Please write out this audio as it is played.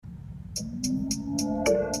Hey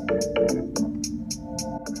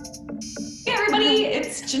everybody,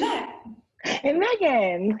 it's Jeanette. And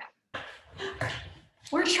Megan.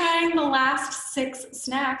 We're trying the last 6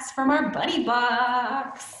 snacks from our buddy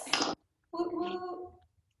box. Woo woo.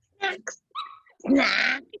 Snacks.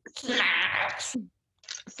 Snacks. Snacks.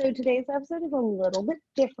 So today's episode is a little bit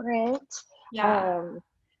different. Yeah.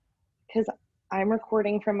 Because I'm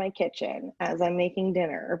recording from my kitchen as I'm making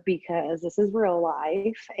dinner because this is real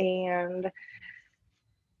life and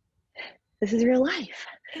this is real life.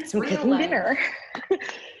 It's I'm real cooking life. dinner.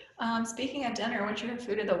 Speaking of dinner, what's your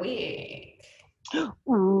food of the week?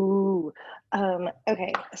 Ooh.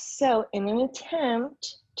 Okay, so in an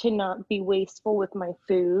attempt to not be wasteful with my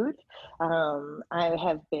food, I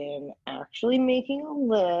have been actually making a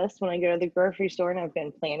list when I go to the grocery store, and I've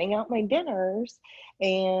been planning out my dinners,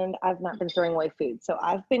 and I've not been throwing away food. So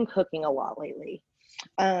I've been cooking a lot lately.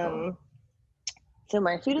 So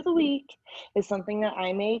my food of the week is something that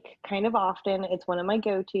I make kind of often. It's one of my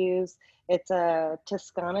go-tos. It's a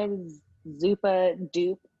Toscana Zuppa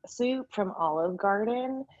Dupe soup from Olive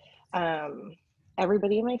Garden.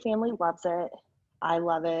 Everybody in my family loves it. I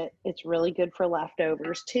love it. It's really good for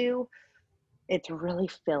leftovers too. It's really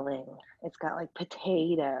filling. It's got like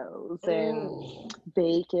potatoes and Ooh.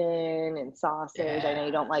 bacon and sausage. I know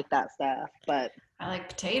you don't like that stuff, but I like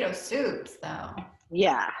potato soups though.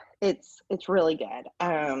 yeah, it's really good.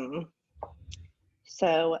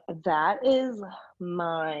 So that is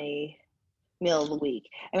my meal of the week.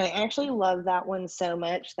 And I actually love that one so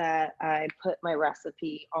much that I put my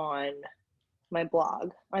recipe on my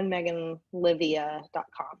blog on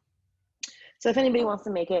meganlivia.com. So if anybody wants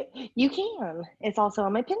to make it, you can. It's also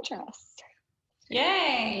on my Pinterest.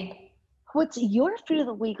 Yay! What's your food of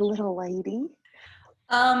the week, little lady?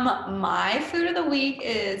 My food of the week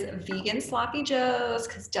is vegan sloppy joes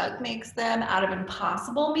because Doug makes them out of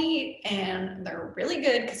Impossible meat, and they're really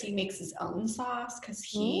good because he makes his own sauce. Because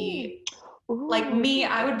like me,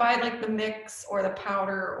 I would buy like the mix or the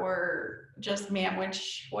powder or just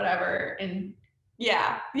manwich, whatever, and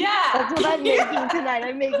yeah. That's what I'm making tonight.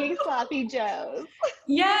 I'm making sloppy joes.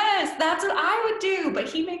 Yes, that's what I would do. But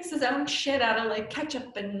he makes his own shit out of like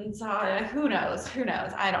ketchup and who knows? Who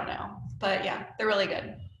knows? I don't know. But yeah, they're really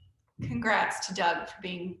good. Congrats to Doug for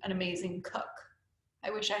being an amazing cook.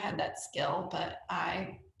 I wish I had that skill, but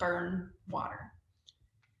I burn water.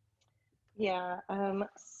 Yeah,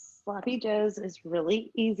 sloppy joes is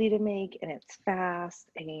really easy to make and it's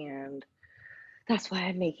fast, and that's why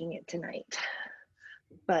I'm making it tonight.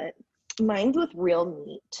 But mine's with real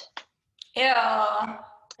meat. Ew.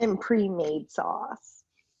 And pre-made sauce.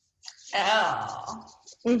 Oh.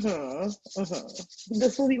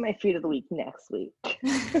 This will be my food of the week next week. All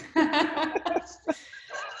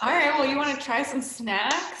right, well, you want to try some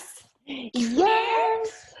snacks?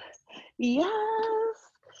 Yes.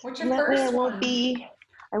 What's your first one?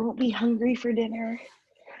 I won't be hungry for dinner.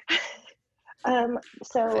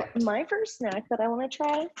 So my first snack that I want to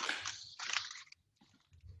try.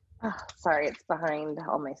 Oh, sorry, it's behind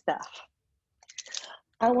all my stuff.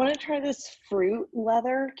 I want to try this fruit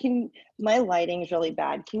leather. My lighting's really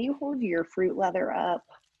bad. Can you hold your fruit leather up?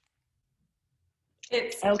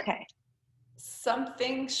 It's okay.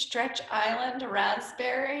 Something Stretch Island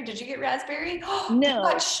raspberry. Did you get raspberry? No. You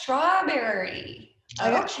got strawberry.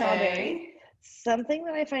 I got strawberry. Something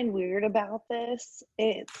that I find weird about this,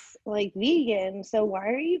 it's like vegan, so why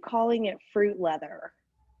are you calling it fruit leather?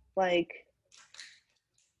 Like,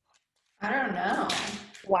 I don't know.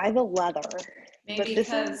 Why the leather? Maybe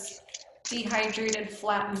because dehydrated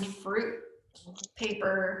flattened fruit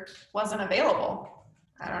paper wasn't available.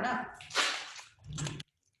 I don't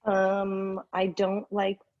know. I don't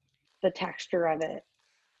like the texture of it.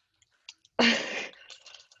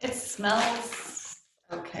 It smells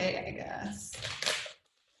okay, I guess.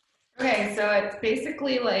 Okay, so it's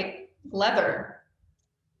basically like leather.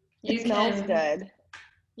 It smells good.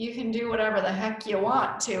 You can do whatever the heck you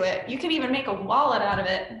want to it. You can even make a wallet out of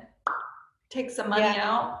it. Take some money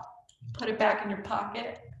out, put it back in your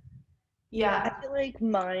pocket. Yeah. I feel like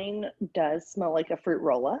mine does smell like a fruit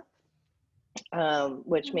roll-up,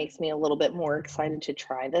 which makes me a little bit more excited to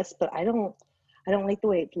try this, but I don't like the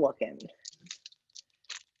way it's looking.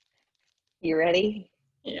 You ready?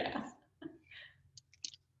 Yeah.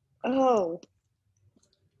 Oh,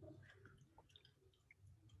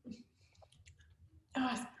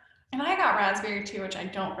 and I got raspberry too, which I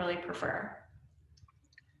don't really prefer.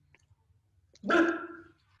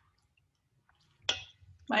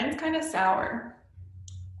 Mine's kind of sour.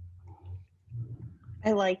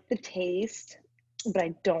 I like the taste, but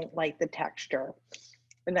I don't like the texture.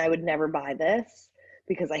 And I would never buy this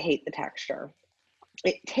because I hate the texture.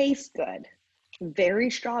 It tastes good. Very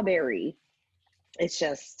strawberry. It's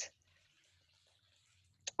just,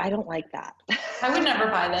 I don't like that. I would never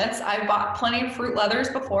buy this. I bought plenty of Fruit Leathers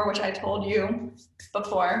before, which I told you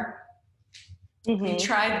before. We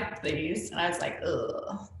tried these, and I was like,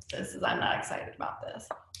 ugh, I'm not excited about this.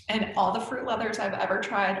 And all the Fruit Leathers I've ever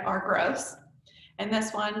tried are gross. And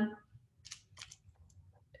this one,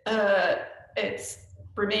 it's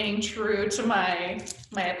remaining true to my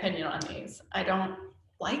opinion on these. I don't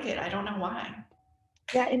like it. I don't know why.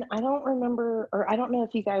 Yeah, and I don't remember, or I don't know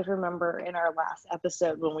if you guys remember in our last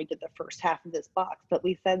episode when we did the first half of this box, but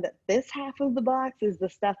we said that this half of the box is the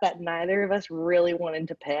stuff that neither of us really wanted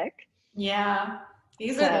to pick. Yeah,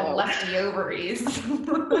 these are the lefty ovaries.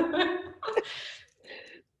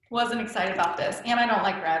 Wasn't excited about this, and I don't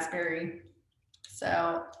like raspberry.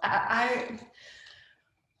 So I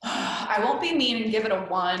won't be mean and give it a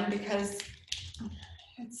 1 because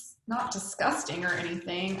it's not disgusting or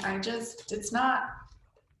anything. It's not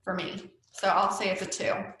for me. So I'll say it's a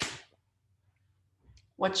 2.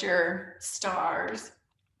 What's your stars?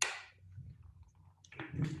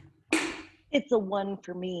 It's a 1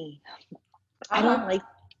 for me. I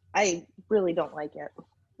really don't like it.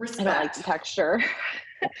 Respect. I don't like the texture.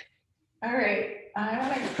 All right, I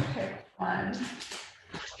want to pick one.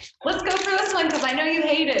 Let's go for this one because I know you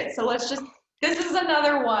hate it. So this is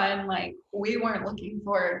another one like we weren't looking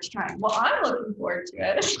forward to trying. Well, I'm looking forward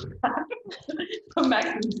to it. But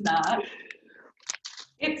Megan's not.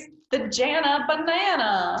 It's the Jana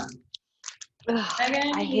banana.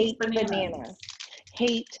 Megan I hate bananas.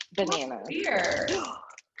 Hate bananas. Weird.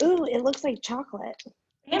 Ooh, it looks like chocolate.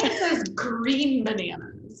 And it says green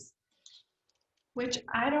bananas, which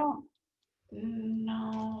I don't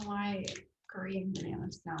know why green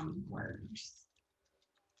bananas sound worse.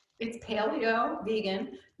 It's paleo,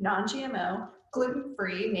 vegan, non-GMO,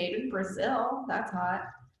 gluten-free, made in Brazil. That's hot.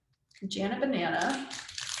 Jana banana.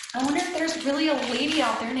 I wonder if there's really a lady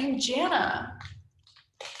out there named Jana.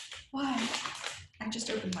 Why? I just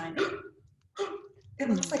opened mine. It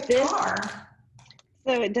looks like tar.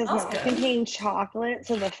 So it does not contain chocolate.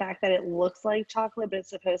 So the fact that it looks like chocolate, but it's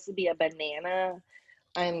supposed to be a banana,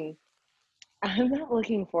 I'm not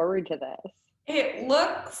looking forward to this. It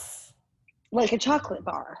looks like a chocolate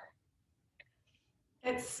bar.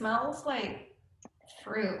 It smells like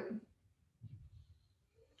fruit.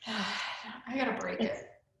 I gotta break it.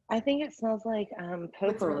 I think it smells like potpourri.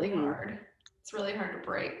 It's really hard. It's really hard to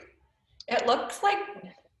break. It looks like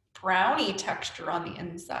brownie texture on the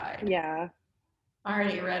inside. Yeah. All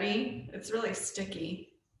right, you ready? It's really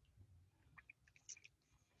sticky.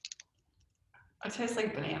 It tastes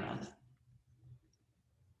like bananas.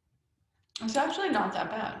 It's actually not that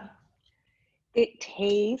bad. It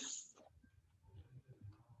tastes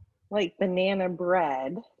like banana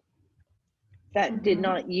bread that did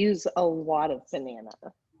not use a lot of banana.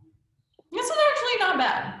 This is actually not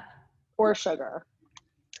bad. Or sugar.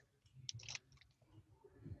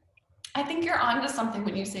 I think you're onto something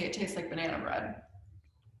when you say it tastes like banana bread.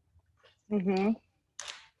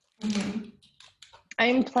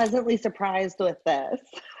 I'm pleasantly surprised with this.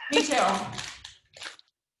 Me too.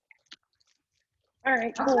 All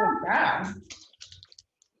right, cool. Yeah.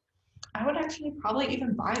 I would actually probably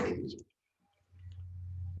even buy these.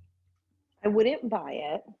 I wouldn't buy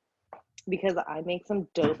it because I make some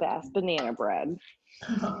dope ass banana bread.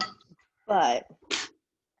 But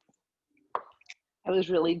I was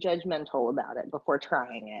really judgmental about it before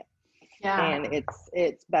trying it. Yeah. And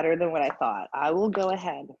it's better than what I thought. I will go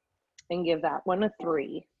ahead and give that one a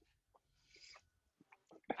 3.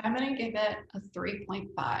 I'm gonna give it a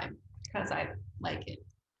 3.5 because I like it.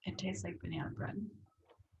 It tastes like banana bread.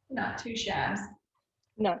 Not too shabs.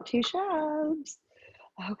 Not too shabs.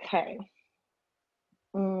 Okay.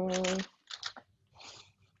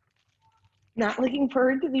 Not looking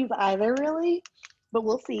forward to these either, really, but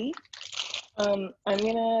we'll see. I'm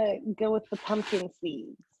gonna go with the pumpkin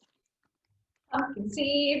seeds. Pumpkin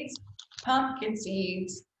seeds, pumpkin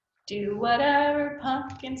seeds, do whatever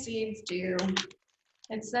pumpkin seeds do.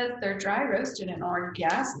 It says they're dry roasted and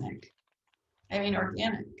organic.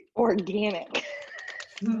 Organic. Organic.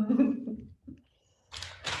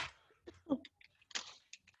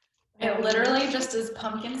 It literally just is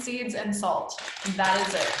pumpkin seeds and salt. That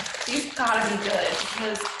is it. These gotta be good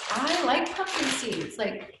because I like pumpkin seeds.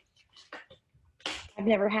 Like, I've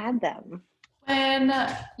never had them. When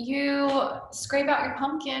you scrape out your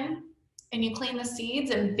pumpkin and you clean the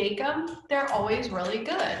seeds and bake them, they're always really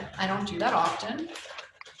good. I don't do that often.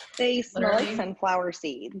 They smell like sunflower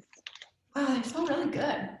seeds. Wow, they smell really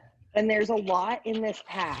good. And there's a lot in this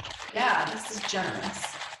pack. Yeah, this is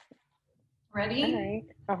generous. Ready?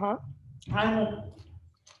 All right. I will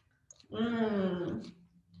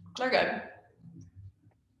They're good.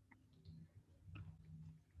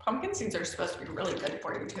 Pumpkin seeds are supposed to be really good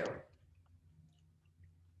for you too.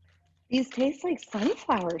 These taste like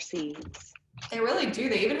sunflower seeds. They really do.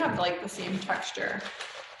 They even have like the same texture.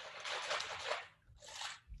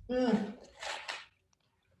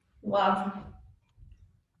 Love.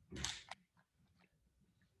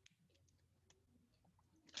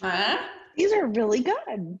 These are really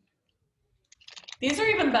good. These are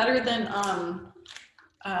even better than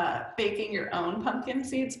baking your own pumpkin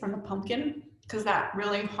seeds from the pumpkin, because that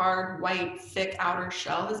really hard, white, thick outer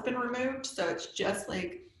shell has been removed. So it's just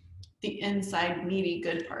like the inside meaty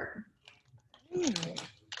good part.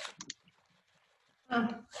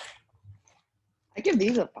 I give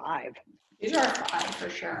these a 5. These are a 5 for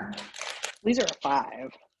sure. These are a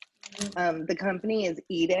 5. The company is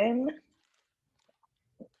Eden.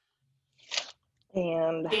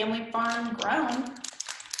 And family farm grown.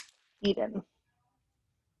 Eden.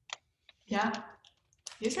 Yeah.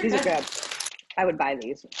 These are good. I would buy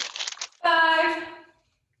these. 5.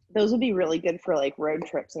 Those would be really good for like road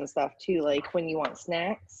trips and stuff too, like when you want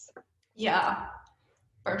snacks. Yeah,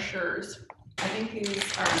 for sure. I think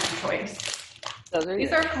these are my choice. These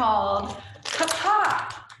good. are called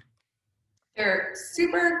Kapop. They're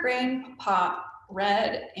super grain pop,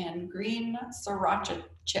 red and green sriracha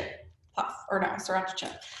chip puff. Or no, sriracha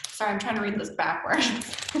chip. Sorry, I'm trying to read this backwards.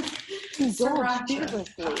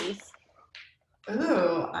 Sriracha.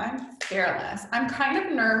 Ooh, I'm fearless. I'm kind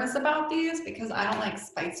of nervous about these because I don't like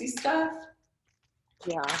spicy stuff.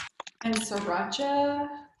 Yeah. And sriracha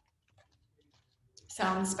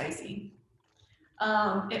sounds spicy.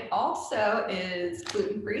 It also is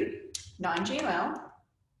gluten-free, non-GMO,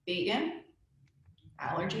 vegan,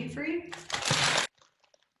 allergy-free.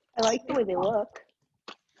 I like the way they look.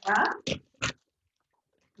 Yeah?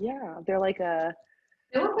 Yeah, they're like a...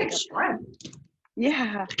 They look like shrimp.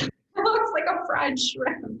 Yeah. It looks like a fried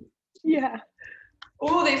shrimp. Yeah.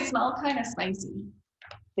 Oh, they smell kind of spicy.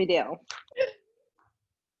 They do. All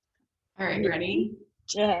right, ready?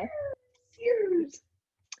 Yeah. Cheers.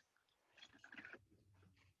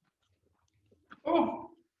 Oh.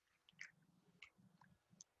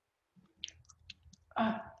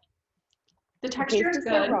 The texture is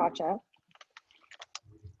good. Sriracha.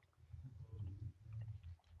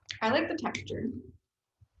 I like the texture.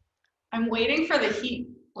 I'm waiting for the heat.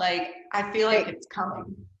 Like, I feel like it's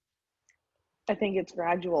coming. I think it's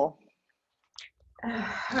gradual. All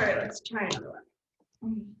right, let's try another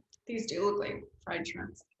one. These do look like fried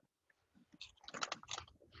shrimps.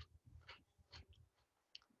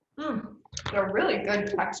 They're really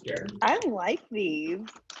good texture. I like these.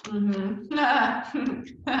 Mm-hmm.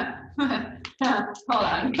 Hold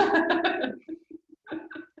on.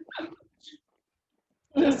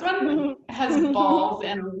 This one has balls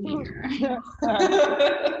and a wiener.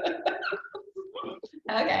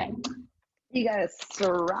 Okay. You got a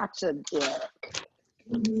sriracha dick.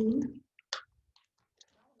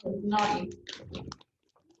 Naughty.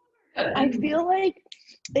 I feel like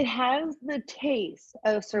it has the taste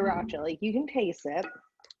of sriracha. Like you can taste it.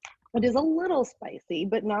 It is a little spicy,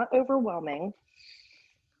 but not overwhelming.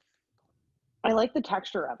 I like the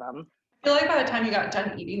texture of them. I feel like by the time you got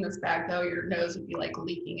done eating this bag, though, your nose would be like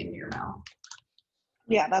leaking into your mouth.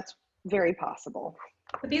 Yeah, that's very possible.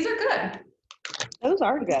 But these are good. Those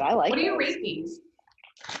are good. I like. What do you those. rate these?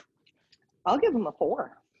 I'll give them a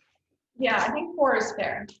 4. Yeah, I think 4 is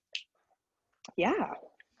fair. Yeah.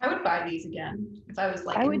 I would buy these again if I was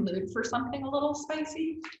like in the mood for something a little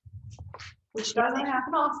spicy, which doesn't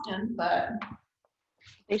happen often, but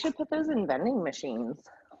they should put those in vending machines.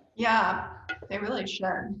 Yeah, they really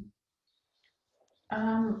should.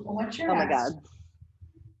 What's your Oh next? My God.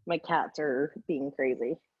 My cats are being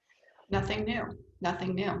crazy. Nothing new.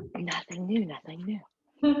 Nothing new. Nothing new. Nothing new.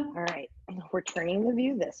 All right. We're turning the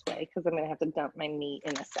view this way because I'm going to have to dump my meat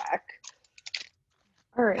in a sack.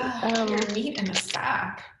 All right. Your meat in a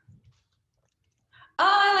sack. Oh,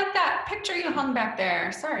 I like that picture you hung back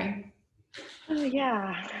there. Sorry. Oh,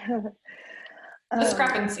 yeah.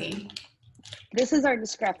 Discrepancy. This is our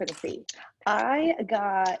discrepancy. I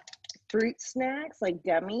got fruit snacks like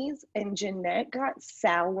gummies, and Jeanette got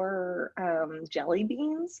sour jelly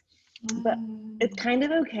beans. But it's kind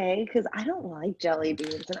of okay because I don't like jelly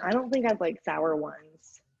beans, and I don't think I'd like sour ones.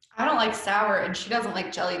 I don't like sour, and she doesn't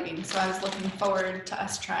like jelly beans, so I was looking forward to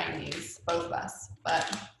us trying these, both of us.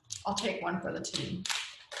 But I'll take one for the team.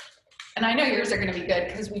 And I know yours are going to be good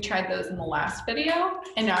because we tried those in the last video,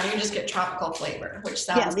 and now you just get tropical flavor, which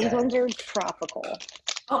sounds good. Yeah, these ones are tropical.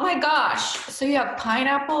 Oh my gosh. So you have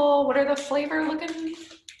pineapple. What are the flavor looking?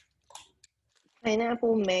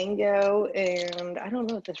 Pineapple, mango, and I don't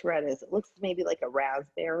know what this red is. It looks maybe like a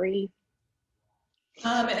raspberry.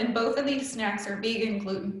 And both of these snacks are vegan,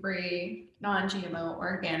 gluten-free, non-GMO,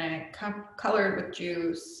 organic, colored with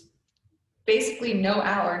juice. Basically, no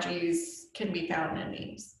allergies can be found in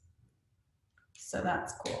these. So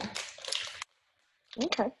that's cool.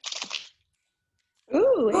 Okay.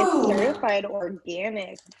 Ooh, it's Ooh. certified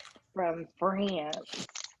organic from France.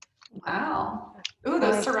 Wow. Ooh,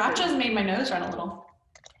 those srirachas made my nose run a little.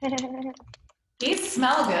 These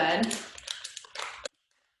smell good.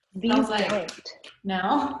 These Smells like don't.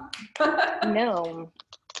 no. No.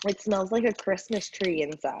 It smells like a Christmas tree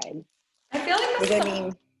inside. I feel like Which this I is a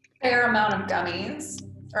mean, fair amount of gummies,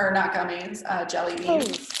 or not gummies, jelly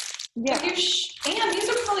beans. yeah. And these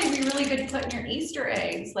would probably be really good to put in your Easter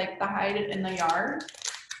eggs, like the hide it in the yard.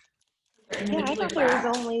 They're Yeah, individually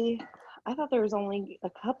wrapped. I thought there was only a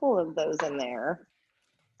couple of those in there.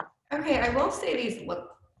 Okay, I will say these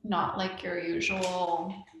look not like your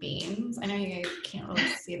usual beans. I know you can't really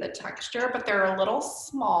see the texture, but they're a little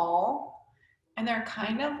small and they're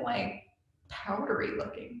kind of like powdery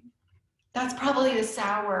looking. That's probably the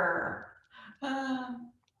sour. I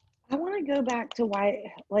want to go back to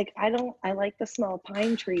why, like, I like the smell of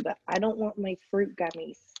pine tree, but I don't want my fruit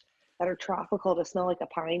gummies that are tropical to smell like a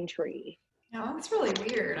pine tree. Yeah, that's really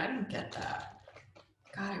weird. I didn't get that.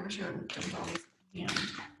 God, I wish I would dumped all these. Yeah.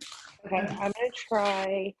 Okay, I'm gonna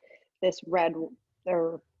try this red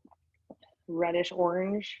or reddish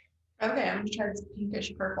orange. Okay, I'm gonna try this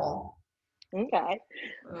pinkish purple. Okay.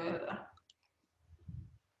 Oh.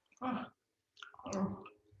 Oh.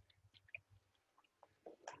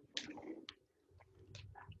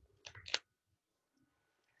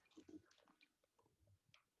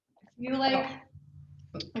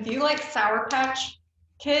 If you like Sour Patch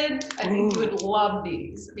Kids, I think you would love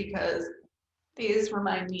these because these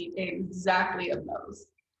remind me exactly of those.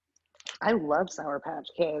 I love Sour Patch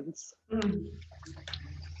Kids. I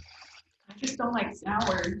just don't like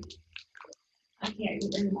sour. I can't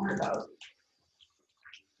eat any more of those.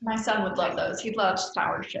 My son would love those. He loves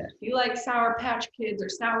sour shit. If you like Sour Patch Kids or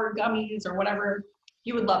sour gummies or whatever,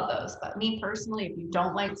 you would love those. But me personally, if you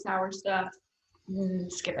don't like sour stuff,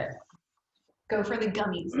 skip it. Go for the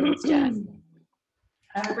gummies instead.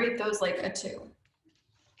 I would rate those like a 2.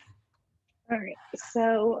 All right,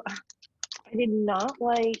 so I did not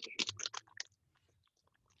like.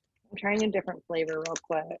 I'm trying a different flavor real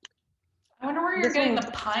quick. I wonder where you're getting the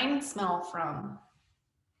pine smell from.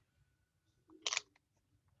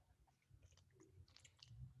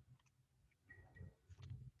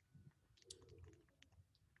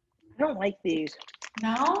 I don't like these.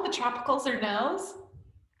 No, the tropicals are no's.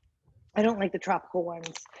 I don't like the tropical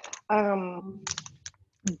ones.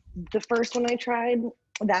 The first one I tried,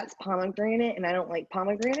 that's pomegranate, and I don't like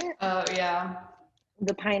pomegranate. Oh yeah.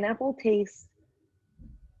 The pineapple tastes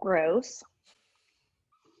gross.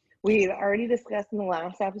 We already discussed in the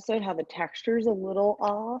last episode how the texture's a little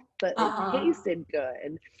off, but it tasted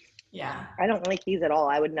good. Yeah. I don't like these at all.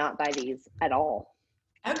 I would not buy these at all.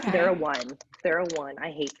 Okay. They're a 1. They're a 1.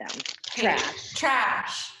 I hate them. Trash.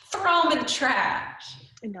 Trash. Throw them in the trash.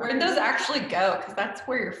 Where did those actually go? Because that's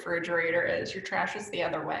where your refrigerator is. Your trash is the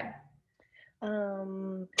other way.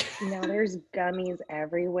 Now there's gummies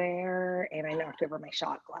everywhere, and I knocked over my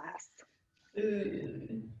shot glass.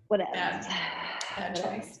 Ooh. What else? Bad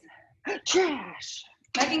choice. Trash.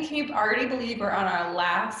 Megan, can you already believe we're on our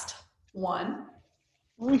last one?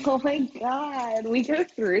 Oh my God, we go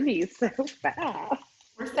through these so fast.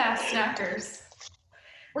 We're fast snackers.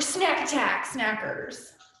 We're snack attack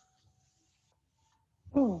snackers.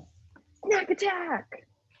 Snack attack.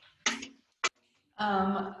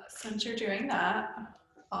 Since you're doing that,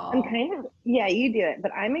 I'm kind of, yeah, you do it,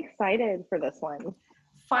 but I'm excited for this one.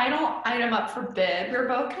 Final item up for bid. We're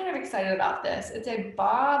both kind of excited about this. It's a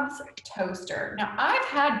Bob's toaster. Now, I've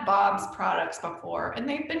had Bob's products before and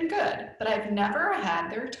they've been good, but I've never had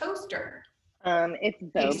their toaster. It's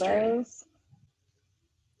Bobo's.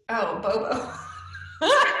 Oh, Bobo.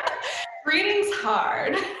 Reading's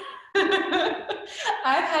hard.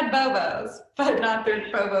 I've had Bobo's, but not their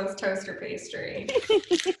Bobo's toaster pastry.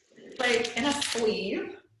 Like in a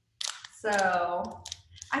sleeve. So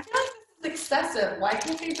I feel like this is excessive. Why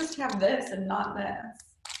can't they just have this and not this?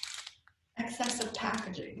 Excessive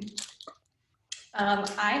packaging.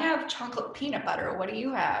 I have chocolate peanut butter. What do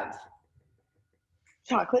you have?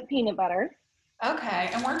 Chocolate peanut butter. Okay,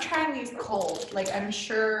 and we're trying these cold. Like I'm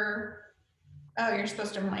sure. Oh, you're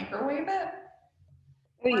supposed to microwave it?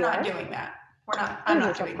 We're not doing that. I'm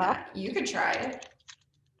not doing that. You could try it.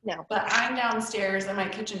 No. But I'm downstairs and my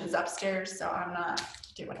kitchen is upstairs, so I'm not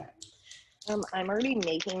doing it. I'm already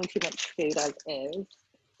making too much food as is.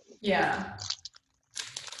 Yeah.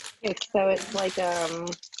 Okay, so it's like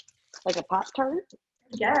a Pop-Tart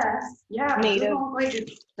Yes. Yeah, but it made doesn't of, look like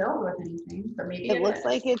it's filled with anything, but maybe it it looks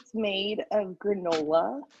like is. it's made of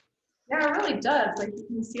granola. Yeah, it really does. Like you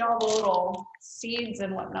can see all the little seeds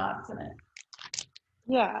and whatnots in it.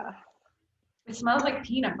 Yeah. It smells like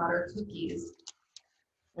peanut butter cookies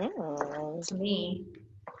Mm. to me.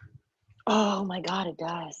 Oh my God, it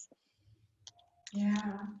does. Yeah.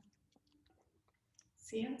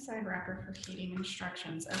 See inside wrapper for heating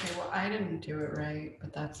instructions. Okay, well, I didn't do it right,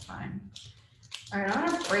 but that's fine. All right, I'm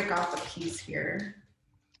gonna break off a piece here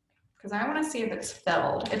because I want to see if it's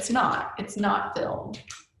filled. It's not. It's not filled.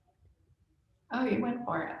 Oh, you went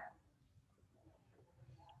for it.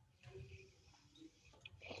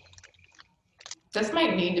 This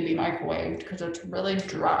might need to be microwaved because it's really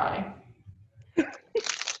dry. And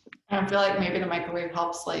I feel like maybe the microwave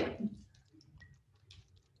helps like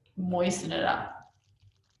moisten it up.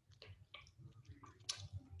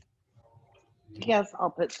 Yes, I'll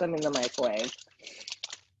put some in the microwave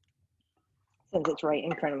since it's right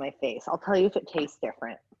in front of my face. I'll tell you if it tastes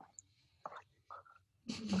different.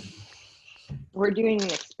 We're doing an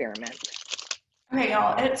experiment. Okay,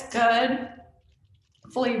 y'all, it's good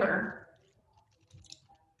flavor,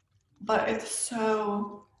 but it's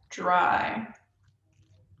so dry.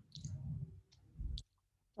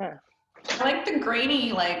 Huh. I like the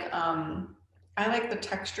grainy, I like the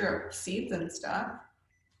texture of seeds and stuff.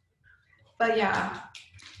 But yeah,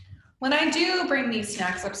 when I do bring these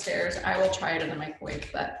snacks upstairs, I will try it in the microwave.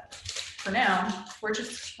 But for now, we're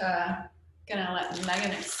just gonna let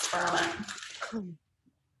Megan experiment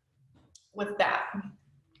with that.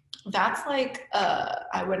 That's like,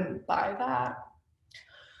 I wouldn't buy that.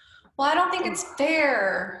 Well, I don't think it's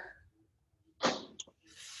fair.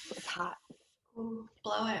 It's hot. Ooh,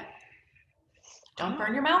 blow it. Don't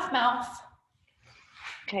burn your mouth.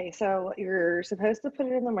 Okay, so you're supposed to put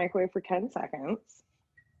it in the microwave for 10 seconds.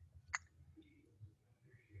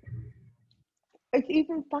 It's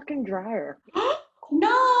even fucking drier.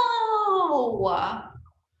 No!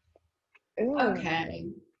 Ew. Okay.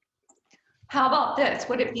 How about this?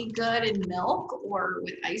 Would it be good in milk or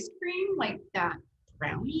with ice cream, like that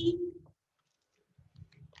brownie?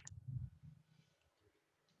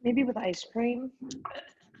 Maybe with ice cream.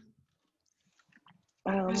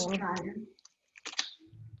 Just try it.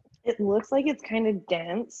 It looks like it's kind of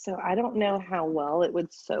dense, so I don't know how well it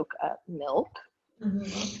would soak up milk.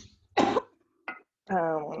 Mm-hmm.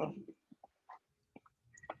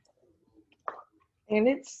 And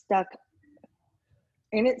it's stuck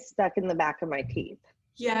in the back of my teeth.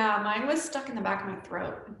 Yeah, mine was stuck in the back of my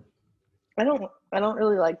throat. I don't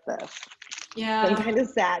really like this. Yeah. I'm kind of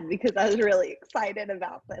sad because I was really excited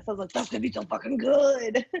about this. I was like, that's gonna be so fucking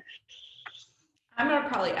good. I'm gonna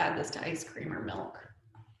probably add this to ice cream or milk.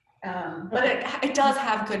 But it does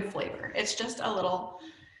have good flavor. It's just a little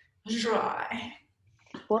dry.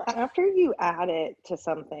 Well, after you add it to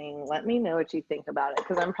something, let me know what you think about it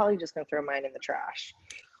because I'm probably just gonna throw mine in the trash.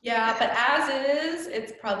 Yeah, but as is,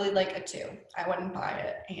 it's probably like a 2. I wouldn't buy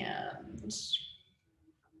it. And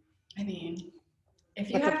I mean, if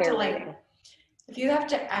you That's a have to fair like rating. if you have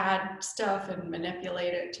to add stuff and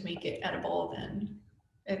manipulate it to make it edible, then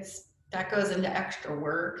that goes into extra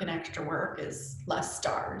work, and extra work is less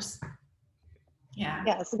stars. Yeah.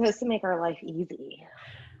 Yeah, it's supposed to make our life easy.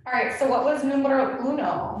 All right, so what was numero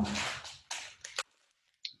uno?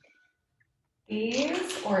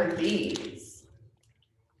 These or these?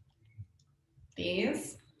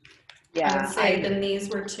 These? Yeah. I would say then these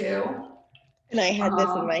were 2. And I had this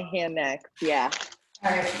in my hand next. Yeah.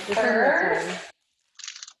 All right, This third. one.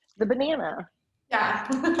 The banana. Yeah.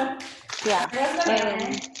 Yeah. There's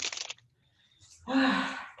banana.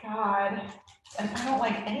 Oh, God. And I don't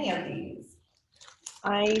like any of these.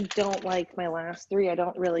 I don't like my last 3. I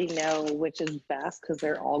don't really know which is best because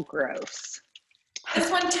they're all gross. This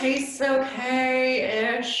one tastes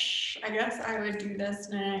okay-ish. I guess I would do this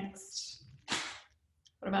next.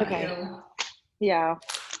 What about you? Yeah.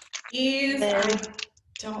 These, I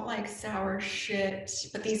don't like sour shit,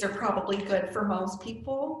 but these are probably good for most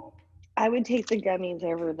people. I would take the gummies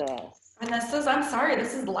over this. And I'm sorry,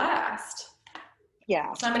 this is last.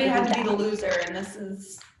 Yeah. Somebody had to be the loser, and this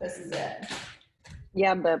is it.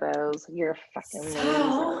 Yeah, Bobos, you're a fucking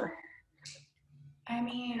loser. I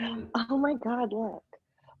mean, oh my God, look.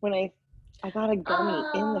 When I got a gummy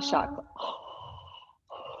in the chocolate.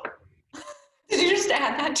 Did you just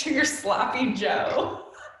add that to your sloppy Joe?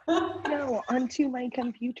 No, onto my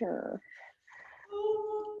computer.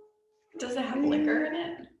 Does it have liquor in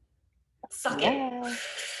it? Suck it.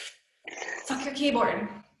 Suck your keyboard.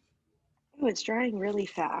 Oh, it's drying really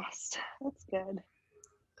fast. That's good.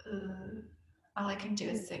 All I can do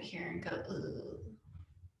is sit here and go, ooh.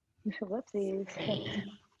 Whoopsies.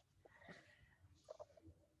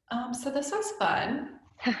 So this was fun.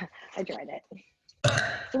 I tried it.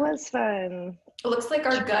 It was fun. It looks like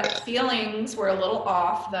our gut feelings were a little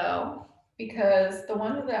off though, because the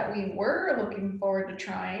ones that we were looking forward to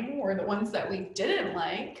trying were the ones that we didn't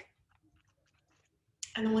like.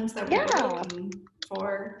 And the ones that we were looking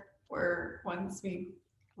for were ones we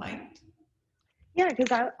liked. Yeah,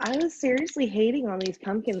 because I was seriously hating on these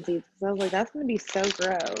pumpkin seeds because I was like, that's going to be so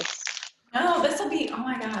gross. No, this will be, oh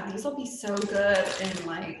my God, these will be so good in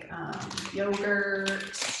like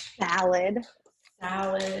yogurt. Salad.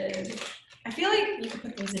 I feel like you could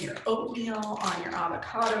put these in your oatmeal, on your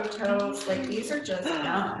avocado toast. Like these are just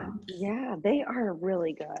yum. Yeah, they are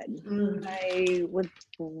really good. Mm.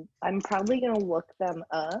 I'm probably gonna look them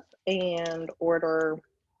up and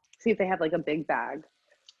see if they have like a big bag.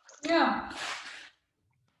 Yeah.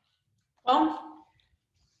 Well,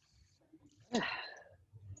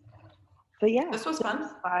 but yeah, this was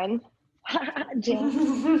fun.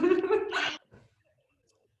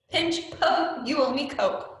 Pinch Poke, you owe me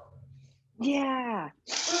Coke. Yeah.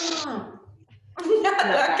 Not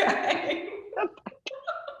that guy.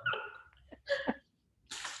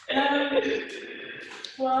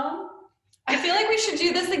 Well, I feel like we should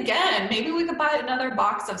do this again. Maybe we could buy another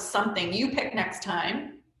box of something. You pick next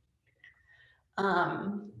time.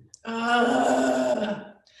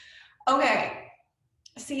 Okay.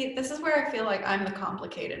 See, this is where I feel like I'm the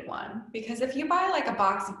complicated one. Because if you buy like a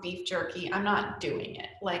box of beef jerky, I'm not doing it.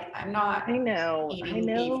 Like, I'm not eating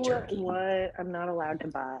beef jerky. What I'm not allowed to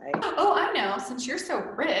buy. Oh, I know. Since you're so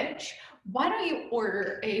rich, why don't you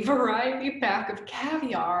order a variety pack of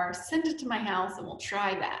caviar, send it to my house, and we'll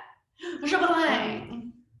try that.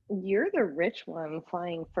 You're the rich one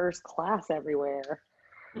flying first class everywhere.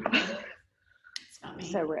 It's not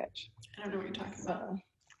me. So rich. I don't know what you're talking about.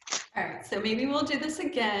 All right, so maybe we'll do this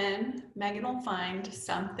again. Megan will find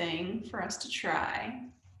something for us to try.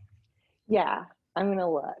 Yeah, I'm going to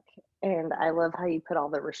look. And I love how you put all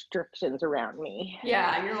the restrictions around me.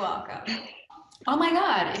 Yeah, you're welcome. Oh my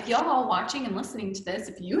God, if y'all all watching and listening to this,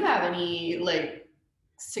 if you have any like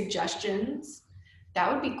suggestions, that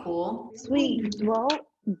would be cool. Sweet. Well,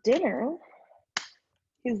 dinner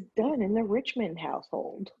is done in the Richmond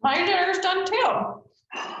household. My dinner's done too.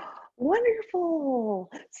 Wonderful.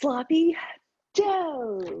 Sloppy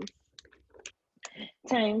Joe.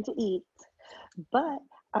 Time to eat. But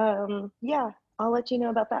yeah, I'll let you know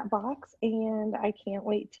about that box, and I can't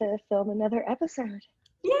wait to film another episode.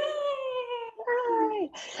 Yay! Bye.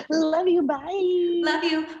 Love you. Bye. Love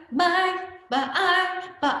you. Bye. Bye.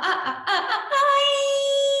 Bye.